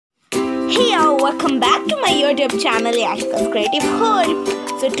Hey y'all, welcome back to my YouTube channel Yashika's Creative Hood.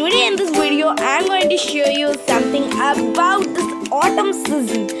 So today in this video I'm going to show you something about this autumn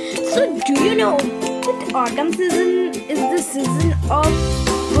season. So do you know that autumn season is the season of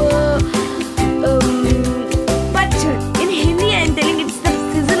Patjhat. In Hindi I'm telling it's the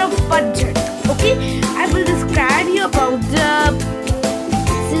season of Patjhat. Okay, I will describe you about the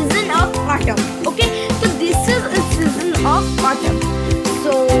season of autumn. Okay, so this is a season of autumn.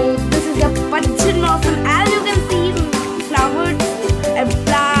 So this is a Patjhat Mausam. As you can see,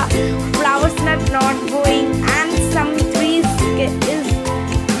 flowers are not growing, and some trees is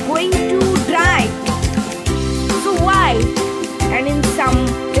going to dry. So why? And in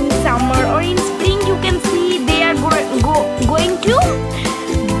summer or in spring, you can see they are going to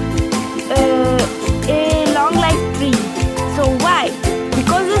a long life tree. So why?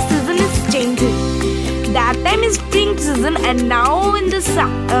 Because the season is changing. That time is spring season, and now in the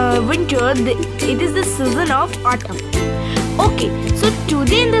winter it is the season of autumn. Okay, so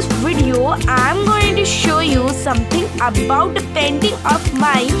today in this video I am going to show you something about the painting of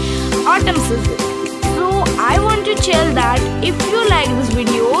my autumn season. So I want to tell that if you like this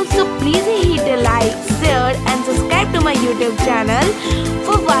video, so please hit a like, share and subscribe to my YouTube channel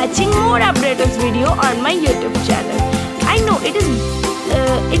for watching more updated video on my YouTube channel. I know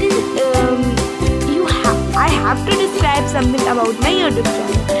I have to describe something about my YouTube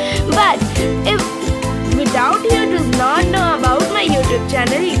channel, but if without you does not know about my YouTube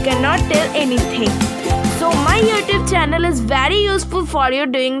channel, you cannot tell anything. So my YouTube channel is very useful for you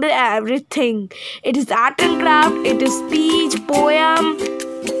doing the everything. It is art and craft, it is speech, poem,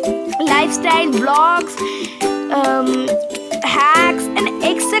 lifestyle, vlogs, hacks and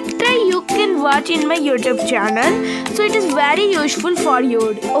etc. you can watch in my YouTube channel. So it is very useful for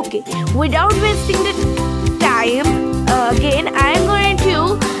you. Okay, without wasting the time, again I am going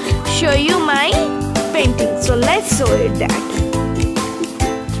to show you my painting. So let's show it that.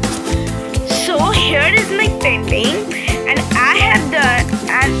 So here is my painting, and I have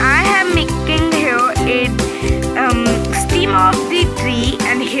making here a stem of the tree,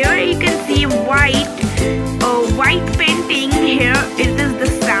 and here you can see white painting. Here it is the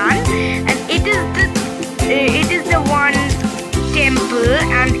sun, and it is the one temple,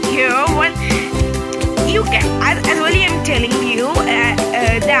 and here one you can actually I'm telling you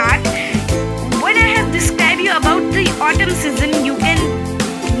that when I have described you about the autumn season, you can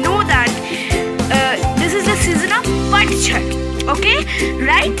know that this is the season of Patjhat. Okay,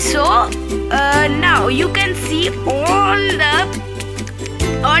 right? So now you can see all the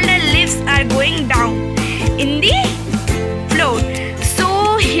leaves are going down in the floor.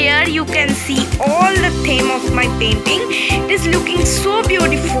 So here you can see all the theme of my painting. It is looking so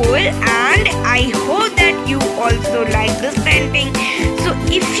beautiful, and I hope that you also like this painting. So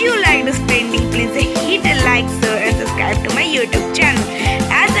if you like this painting, please hit a like, share and subscribe to my YouTube channel.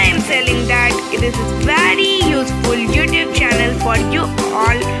 As I am telling that this is very useful YouTube channel for you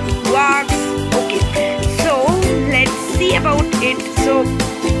all works. Okay, so let's see about it. So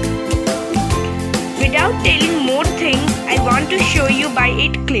without telling more things, I want to show you by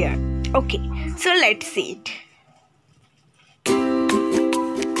it clear. Okay, so let's see it.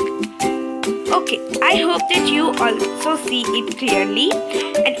 Okay, I hope that you also see it clearly,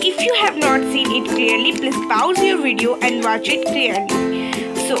 and if you have not seen it clearly, please pause your video and watch it clearly.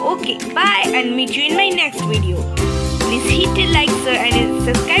 So okay, bye and meet you in my next video. Please hit a like, share and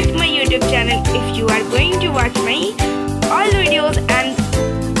subscribe.